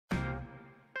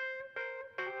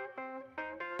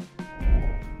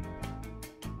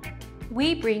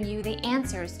we bring you the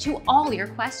answers to all your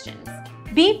questions.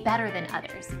 Be better than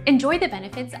others. Enjoy the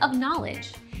benefits of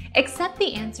knowledge. Accept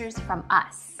the answers from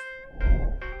us.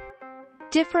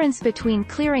 Difference between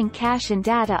clearing cache and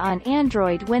data on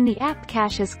Android. When the app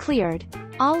cache is cleared,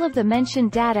 all of the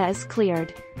mentioned data is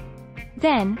cleared.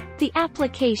 Then, the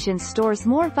application stores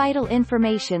more vital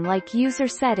information like user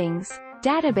settings,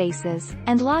 databases,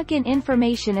 and login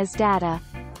information as data.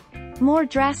 More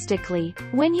drastically,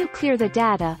 when you clear the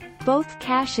data, both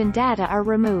cache and data are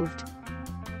removed.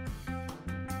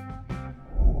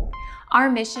 Our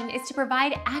mission is to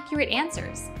provide accurate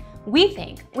answers. We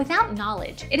think without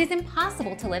knowledge, it is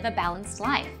impossible to live a balanced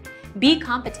life. Be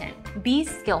competent, be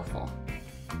skillful.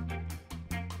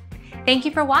 Thank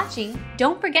you for watching.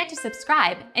 Don't forget to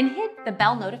subscribe and hit the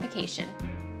bell notification.